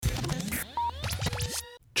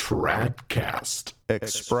Tradcast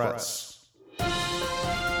Express.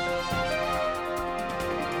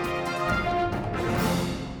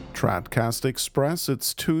 Tradcast Express,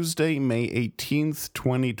 it's Tuesday, May 18th,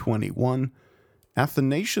 2021.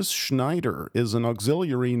 Athanasius Schneider is an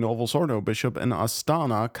auxiliary Novus Ordo bishop in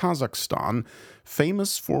Astana, Kazakhstan,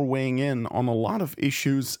 famous for weighing in on a lot of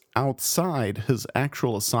issues outside his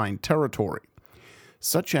actual assigned territory,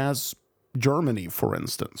 such as Germany, for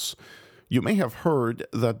instance. You may have heard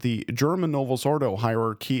that the German Novus Ordo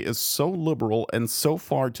hierarchy is so liberal and so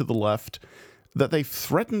far to the left that they've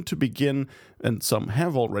threatened to begin, and some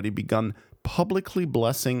have already begun, publicly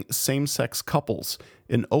blessing same-sex couples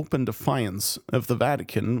in open defiance of the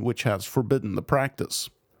Vatican, which has forbidden the practice.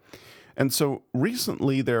 And so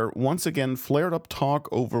recently there once again flared up talk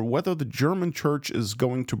over whether the German church is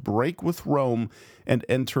going to break with Rome and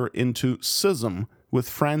enter into schism with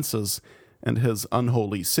Francis and his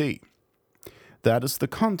unholy see. That is the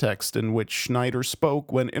context in which Schneider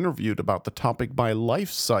spoke when interviewed about the topic by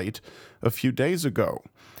LifeSite a few days ago.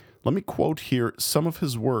 Let me quote here some of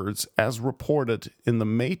his words as reported in the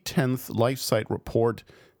May 10th LifeSite report,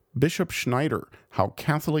 Bishop Schneider, How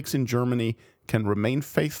Catholics in Germany Can Remain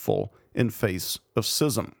Faithful in Face of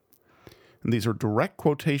Schism. And these are direct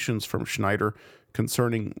quotations from Schneider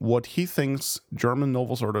concerning what he thinks German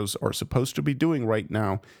Novus Ordos are supposed to be doing right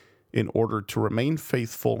now in order to remain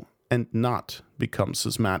faithful and not become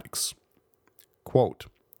schismatics. Quote,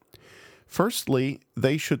 "Firstly,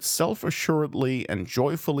 they should self-assuredly and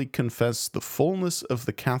joyfully confess the fullness of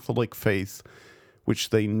the Catholic faith, which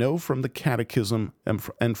they know from the Catechism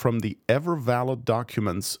and from the ever-valid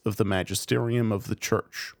documents of the Magisterium of the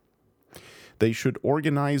Church. They should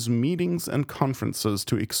organize meetings and conferences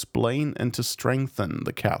to explain and to strengthen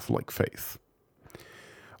the Catholic faith.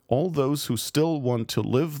 All those who still want to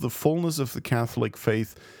live the fullness of the Catholic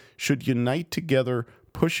faith should unite together,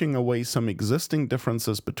 pushing away some existing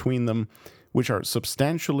differences between them, which are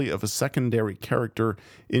substantially of a secondary character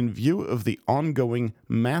in view of the ongoing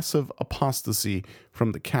massive apostasy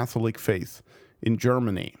from the Catholic faith in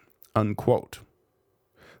Germany." Unquote.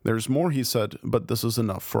 There's more, he said, but this is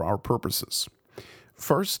enough for our purposes.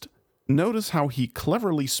 First, notice how he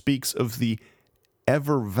cleverly speaks of the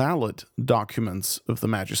ever-valid documents of the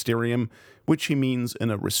Magisterium, which he means in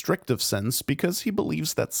a restrictive sense because he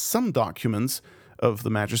believes that some documents of the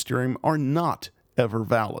Magisterium are not ever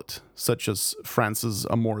valid, such as Francis'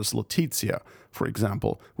 Amoris Laetitia, for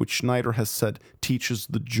example, which Schneider has said teaches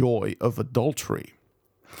the joy of adultery.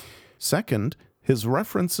 Second, his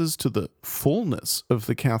references to the fullness of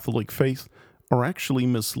the Catholic faith are actually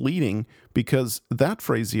misleading because that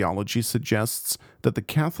phraseology suggests that the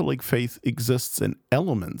Catholic faith exists in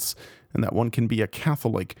elements and that one can be a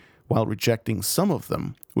Catholic while rejecting some of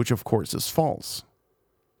them, which of course is false.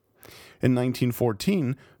 In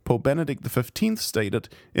 1914, Pope Benedict XV stated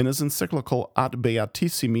in his encyclical Ad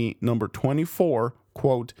Beatissimi No. 24,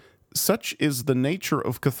 quote, "Such is the nature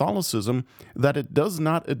of Catholicism that it does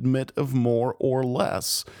not admit of more or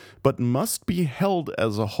less, but must be held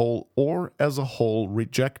as a whole or as a whole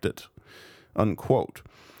rejected." Unquote.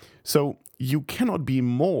 So you cannot be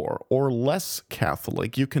more or less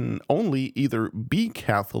Catholic. You can only either be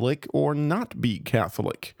Catholic or not be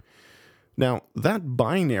Catholic. Now, that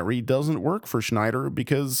binary doesn't work for Schneider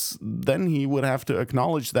because then he would have to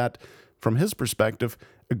acknowledge that, from his perspective,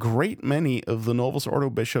 a great many of the Novus Ordo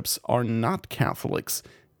bishops are not Catholics,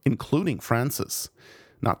 including Francis,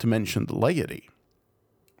 not to mention the laity.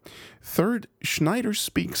 Third, Schneider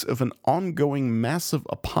speaks of an ongoing massive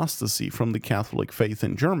apostasy from the Catholic faith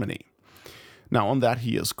in Germany. Now, on that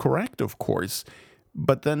he is correct, of course,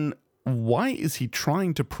 but then why is he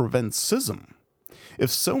trying to prevent schism? If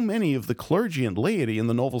so many of the clergy and laity in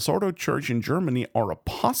the Novus Ordo Church in Germany are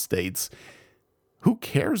apostates, who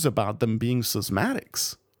cares about them being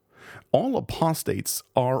schismatics? All apostates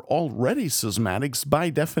are already schismatics by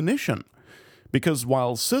definition, because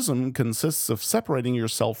while schism consists of separating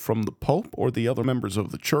yourself from the Pope or the other members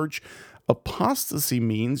of the Church, apostasy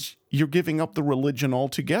means you're giving up the religion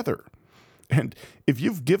altogether. And if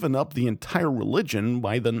you've given up the entire religion,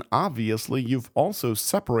 why then obviously you've also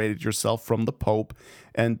separated yourself from the Pope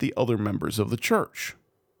and the other members of the Church.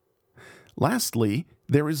 Lastly,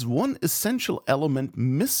 there is one essential element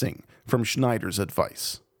missing from Schneider's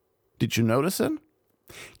advice. Did you notice it?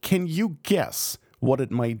 Can you guess what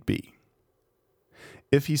it might be?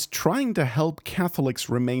 If he's trying to help Catholics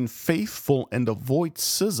remain faithful and avoid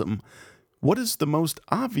schism, what is the most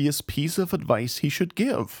obvious piece of advice he should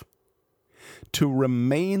give? To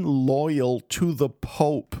remain loyal to the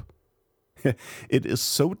Pope. It is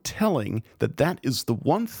so telling that that is the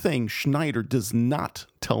one thing Schneider does not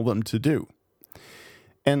tell them to do.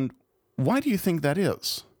 And why do you think that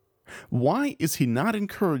is? Why is he not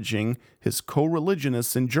encouraging his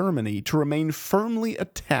co-religionists in Germany to remain firmly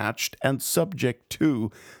attached and subject to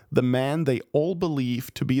the man they all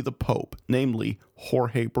believe to be the Pope, namely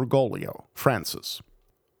Jorge Bergoglio, Francis?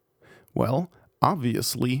 Well,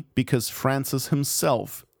 obviously because Francis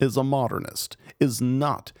himself is a modernist, is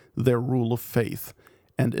not their rule of faith,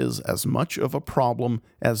 and is as much of a problem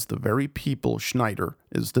as the very people Schneider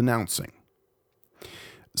is denouncing.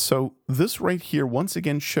 So this right here once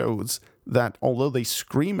again shows that although they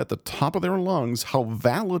scream at the top of their lungs how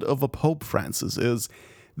valid of a Pope Francis is,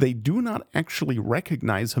 they do not actually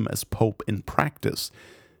recognize him as Pope in practice,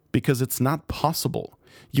 because it's not possible.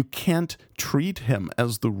 You can't treat him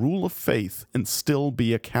as the rule of faith and still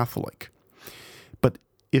be a Catholic. But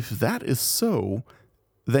if that is so,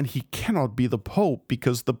 then he cannot be the Pope,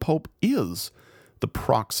 because the Pope is the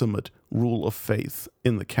proximate rule of faith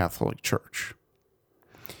in the Catholic Church.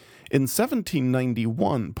 In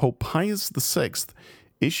 1791, Pope Pius VI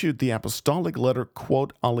issued the apostolic letter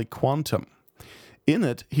Quod Aliquantem. In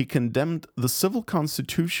it, he condemned the civil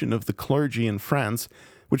constitution of the clergy in France,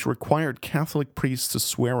 which required Catholic priests to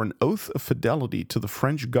swear an oath of fidelity to the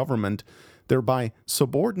French government, thereby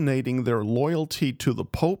subordinating their loyalty to the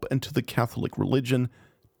Pope and to the Catholic religion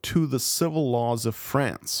to the civil laws of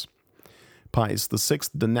France. Pius VI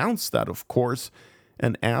denounced that, of course,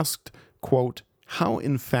 and asked, quote, "How,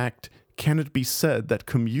 in fact, can it be said that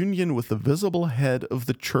communion with the visible head of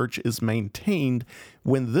the Church is maintained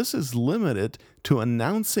when this is limited to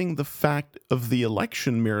announcing the fact of the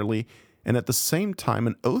election merely, and at the same time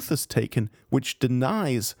an oath is taken which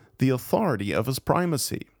denies the authority of his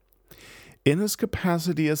primacy? In his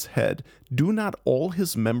capacity as head, do not all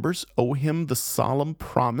his members owe him the solemn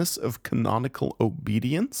promise of canonical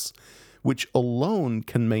obedience, which alone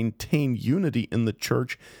can maintain unity in the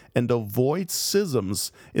Church and avoid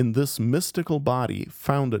schisms in this mystical body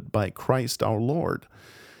founded by Christ our Lord?"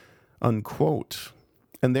 Unquote.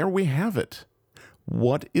 And there we have it.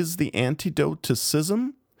 What is the antidote to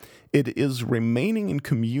schism? It is remaining in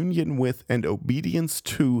communion with and obedience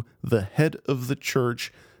to the head of the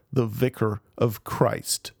Church, the vicar of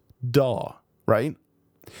Christ. Duh, right?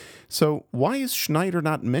 So why is Schneider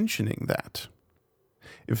not mentioning that?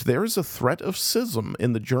 If there is a threat of schism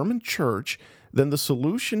in the German Church, then the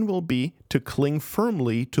solution will be to cling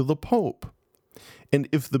firmly to the Pope. And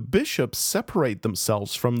if the bishops separate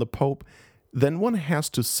themselves from the Pope, then one has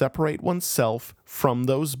to separate oneself from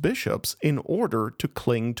those bishops in order to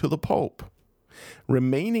cling to the Pope.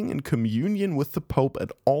 Remaining in communion with the Pope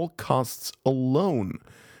at all costs alone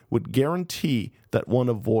would guarantee that one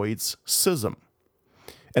avoids schism.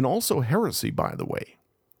 And also heresy, by the way.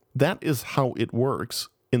 That is how it works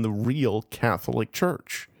in the real Catholic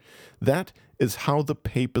Church. That is how the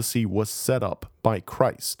papacy was set up by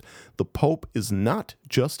Christ. The Pope is not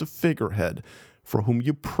just a figurehead for whom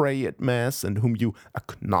you pray at Mass and whom you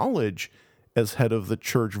acknowledge as head of the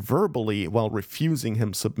Church verbally while refusing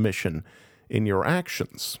him submission in your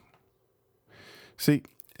actions. See,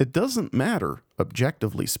 it doesn't matter,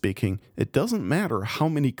 objectively speaking, it doesn't matter how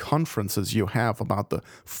many conferences you have about the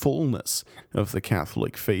fullness of the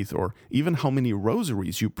Catholic faith, or even how many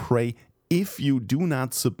rosaries you pray if you do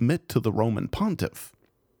not submit to the Roman Pontiff.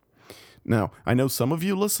 Now, I know some of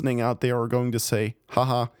you listening out there are going to say,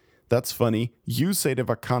 haha, that's funny, you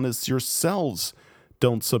Sedevacanists yourselves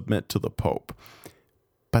don't submit to the Pope.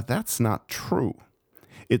 But that's not true.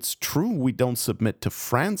 It's true we don't submit to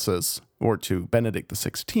Francis or to Benedict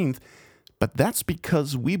XVI, but that's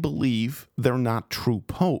because we believe they're not true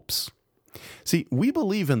popes. See, we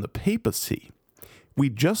believe in the papacy. We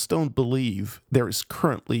just don't believe there is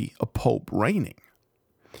currently a pope reigning.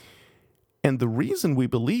 And the reason we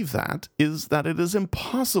believe that is that it is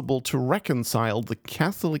impossible to reconcile the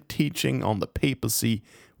Catholic teaching on the papacy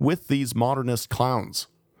with these modernist clowns.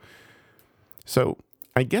 So,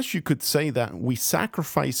 I guess you could say that we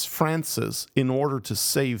sacrifice Francis in order to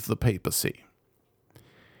save the papacy.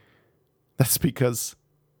 That's because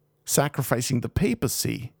sacrificing the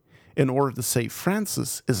papacy in order to save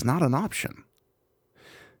Francis is not an option.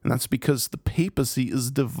 And that's because the papacy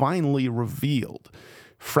is divinely revealed.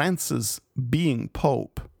 Francis, being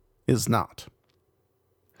pope, is not.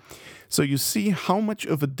 So you see how much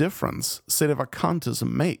of a difference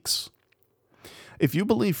Sedevacantism makes. If you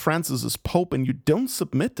believe Francis is pope and you don't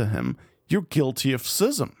submit to him, you're guilty of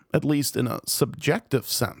schism, at least in a subjective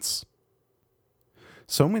sense.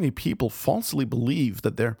 So many people falsely believe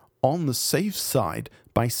that they're on the safe side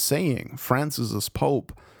by saying Francis is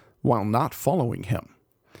pope while not following him.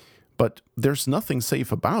 But there's nothing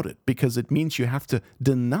safe about it, because it means you have to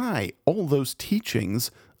deny all those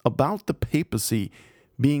teachings about the papacy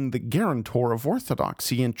being the guarantor of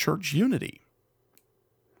orthodoxy and church unity.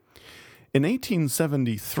 In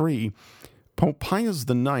 1873, Pope Pius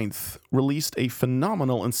IX released a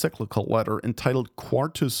phenomenal encyclical letter entitled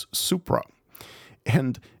Quartus Supra,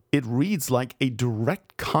 and it reads like a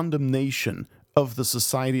direct condemnation of the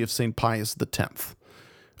Society of St. Pius X.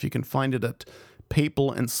 If you can find it at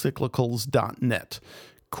papalencyclicals.net,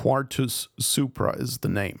 Quartus Supra is the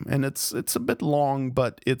name, and it's a bit long,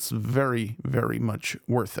 but it's very, very much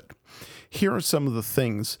worth it. Here are some of the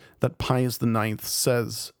things that Pius IX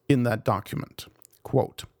says in that document.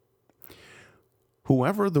 Quote,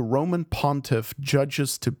 "Whoever the Roman pontiff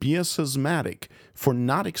judges to be a schismatic for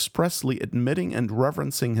not expressly admitting and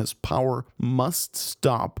reverencing his power must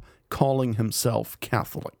stop calling himself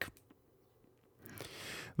Catholic.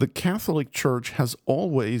 The Catholic Church has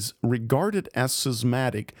always regarded as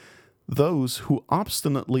schismatic those who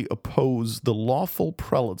obstinately oppose the lawful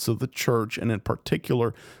prelates of the Church, and in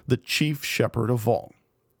particular the chief shepherd of all.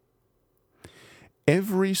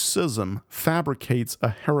 Every schism fabricates a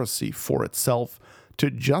heresy for itself to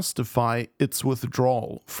justify its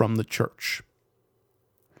withdrawal from the Church.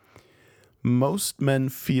 Most men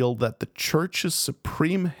feel that the Church's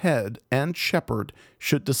supreme head and shepherd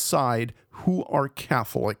should decide who are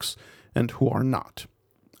Catholics and who are not,"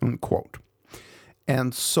 unquote.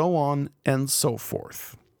 And so on and so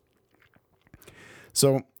forth.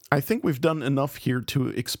 So I think we've done enough here to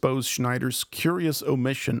expose Schneider's curious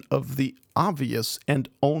omission of the obvious and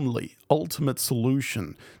only ultimate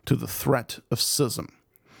solution to the threat of schism.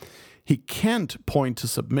 He can't point to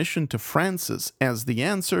submission to Francis as the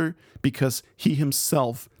answer because he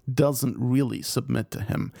himself doesn't really submit to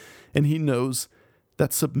him, and he knows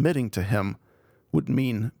that submitting to him would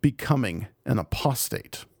mean becoming an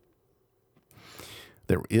apostate.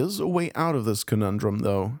 There is a way out of this conundrum,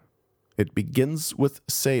 though. It begins with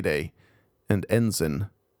sede and ends in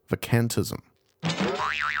vacantism.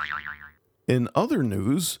 In other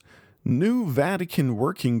news, new Vatican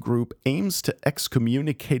working group aims to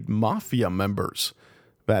excommunicate mafia members.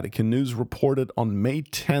 Vatican News reported on May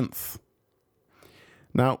 10th.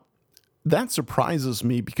 Now, that surprises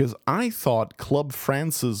me because I thought Club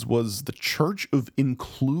Francis was the church of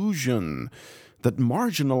inclusion that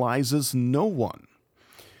marginalizes no one.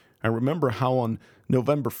 I remember how on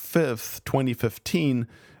November 5th, 2015,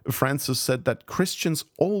 Francis said that Christians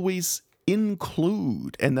always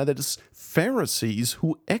include and that it is Pharisees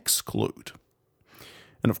who exclude.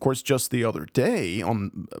 And of course, just the other day,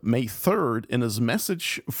 on May 3rd, in his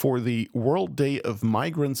message for the World Day of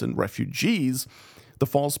Migrants and Refugees, the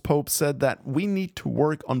false pope said that we need to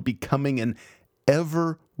work on becoming an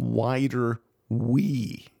ever wider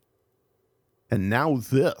we. And now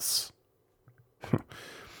this.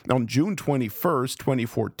 On June 21st,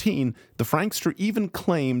 2014, the Frankster even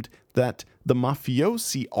claimed that the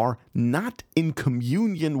mafiosi are not in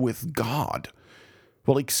communion with God.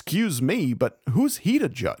 Well, excuse me, but who's he to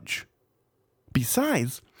judge?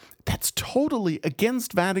 Besides, that's totally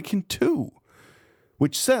against Vatican II,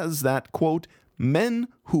 which says that, quote, "Men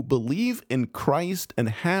who believe in Christ and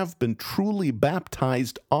have been truly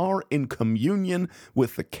baptized are in communion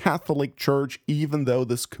with the Catholic Church, even though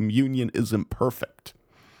this communion is imperfect.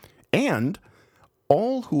 And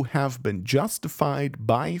all who have been justified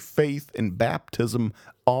by faith in baptism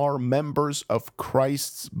are members of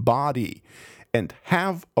Christ's body and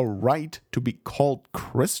have a right to be called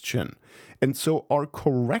Christian, and so are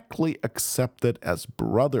correctly accepted as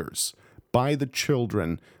brothers by the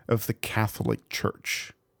children of the Catholic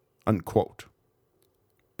Church," unquote.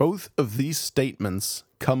 Both of these statements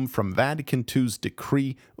come from Vatican II's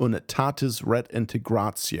decree Unitatis Ret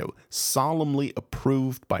Integratio, solemnly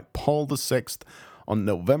approved by Paul VI on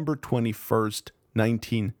November 21st,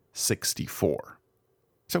 1964.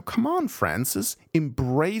 So come on, Francis,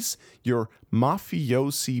 embrace your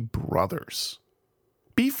mafiosi brothers.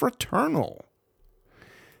 Be fraternal.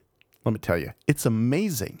 Let me tell you, it's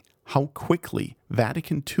amazing how quickly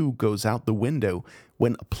Vatican II goes out the window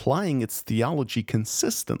when applying its theology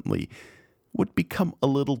consistently would become a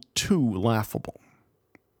little too laughable.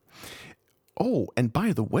 Oh, and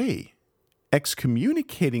by the way,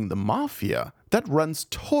 excommunicating the mafia, that runs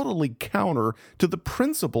totally counter to the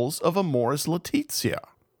principles of Amoris Laetitia.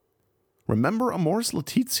 Remember Amoris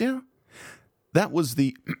Laetitia? That was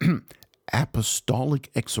the apostolic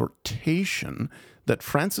exhortation that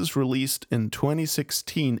Francis released in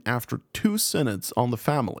 2016 after 2 synods on the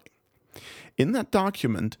family. In that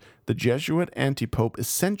document, the Jesuit antipope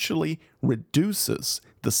essentially reduces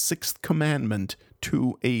the 6th commandment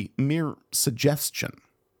to a mere suggestion.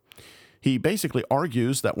 He basically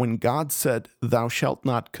argues that when God said, "Thou shalt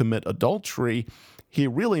not commit adultery," he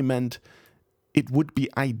really meant, it would be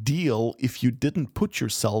ideal if you didn't put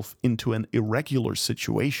yourself into an irregular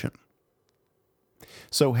situation.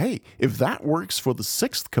 So hey, if that works for the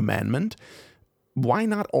sixth commandment, why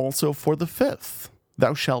not also for the fifth?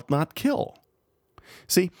 Thou shalt not kill.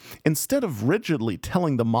 See, instead of rigidly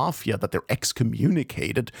telling the mafia that they're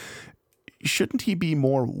excommunicated, shouldn't he be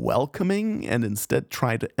more welcoming and instead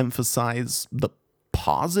try to emphasize the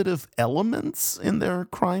positive elements in their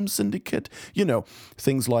crime syndicate? You know,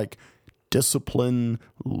 things like discipline,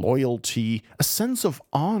 loyalty, a sense of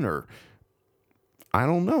honor. I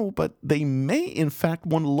don't know, but they may in fact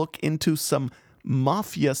want to look into some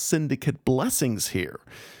mafia syndicate blessings here,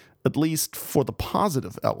 at least for the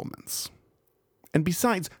positive elements. And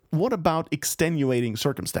besides, what about extenuating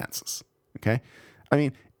circumstances? Okay? I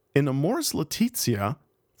mean, in Amoris Laetitia,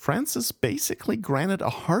 Francis basically granted a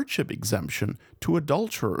hardship exemption to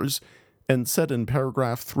adulterers and said in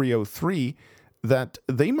paragraph 303 that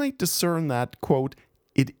they might discern that, quote,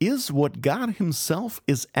 it is what God himself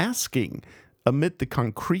is asking amid the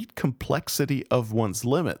concrete complexity of one's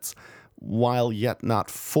limits, while yet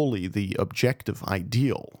not fully the objective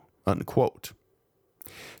ideal, unquote.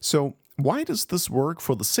 So why does this work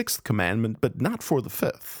for the sixth commandment but not for the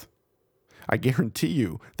fifth? I guarantee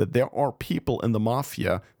you that there are people in the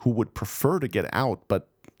mafia who would prefer to get out, but,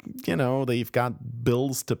 they've got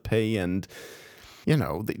bills to pay and,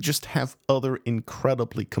 they just have other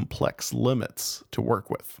incredibly complex limits to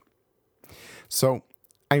work with. So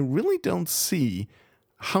I really don't see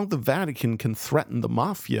how the Vatican can threaten the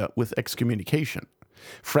mafia with excommunication.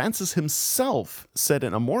 Francis himself said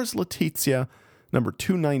in Amoris Laetitia, number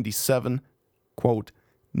 297, quote,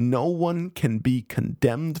 no one can be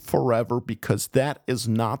condemned forever because that is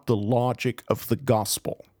not the logic of the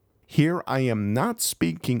gospel. Here I am not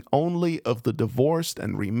speaking only of the divorced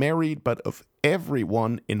and remarried, but of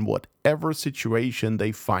everyone in whatever situation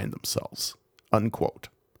they find themselves, unquote.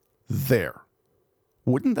 There.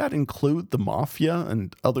 Wouldn't that include the mafia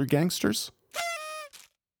and other gangsters?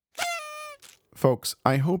 Folks,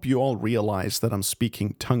 I hope you all realize that I'm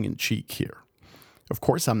speaking tongue-in-cheek here. Of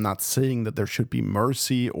course, I'm not saying that there should be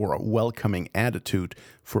mercy or a welcoming attitude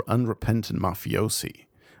for unrepentant mafiosi.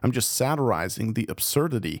 I'm just satirizing the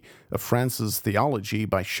absurdity of Francis' theology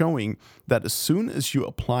by showing that as soon as you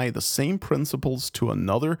apply the same principles to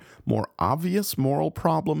another, more obvious moral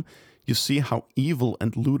problem, you see how evil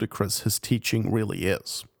and ludicrous his teaching really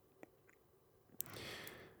is.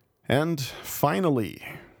 And finally,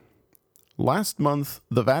 last month,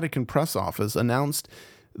 the Vatican Press Office announced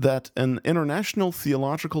that an international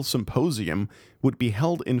theological symposium would be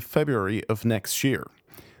held in February of next year.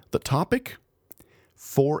 The topic?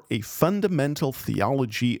 For a fundamental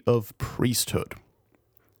theology of priesthood.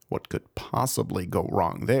 What could possibly go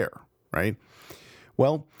wrong there, right?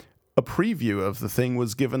 Well, a preview of the thing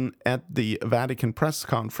was given at the Vatican press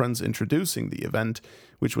conference introducing the event,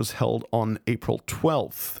 which was held on April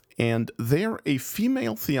 12th. And there, a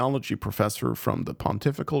female theology professor from the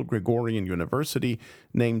Pontifical Gregorian University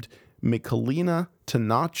named Michelina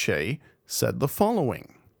Tenace said the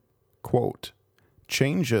following, quote,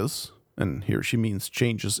 changes, and here she means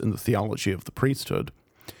changes in the theology of the priesthood,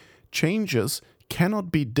 changes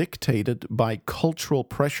cannot be dictated by cultural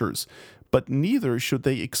pressures, but neither should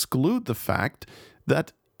they exclude the fact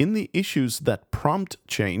that in the issues that prompt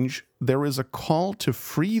change, there is a call to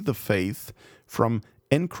free the faith from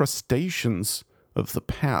encrustations of the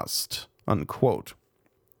past, unquote.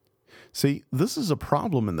 See, this is a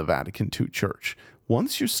problem in the Vatican II Church.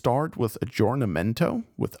 Once you start with aggiornamento,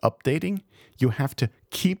 with updating, you have to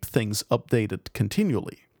keep things updated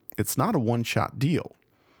continually. It's not a one-shot deal.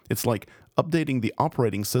 It's like updating the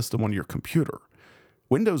operating system on your computer.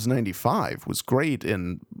 Windows 95 was great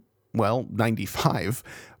in, 95,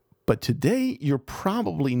 but today you're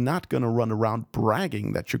probably not going to run around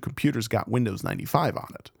bragging that your computer's got Windows 95 on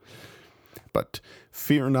it. But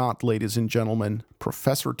fear not, ladies and gentlemen,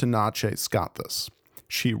 Professor Tenace's got this.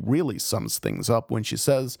 She really sums things up when she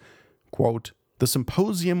says, quote, the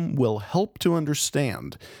symposium will help to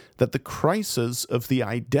understand that the crisis of the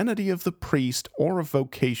identity of the priest or of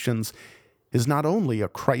vocations is not only a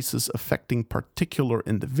crisis affecting particular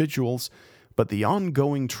individuals, but the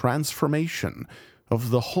ongoing transformation of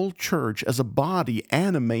the whole church as a body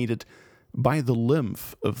animated by the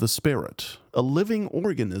lymph of the Spirit, a living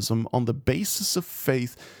organism on the basis of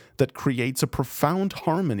faith that creates a profound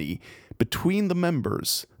harmony between the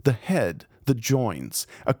members, the head, the joints,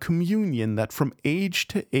 a communion that from age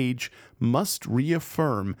to age must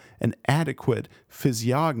reaffirm an adequate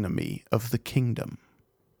physiognomy of the kingdom,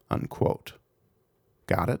 unquote.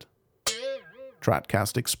 Got it?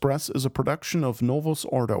 Tradcast Express is a production of Novus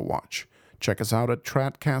Ordo Watch. Check us out at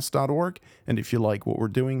tradcast.org, and if you like what we're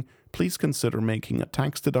doing, please consider making a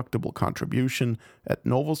tax-deductible contribution at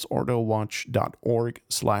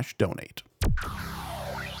novusordowatch.org/donate.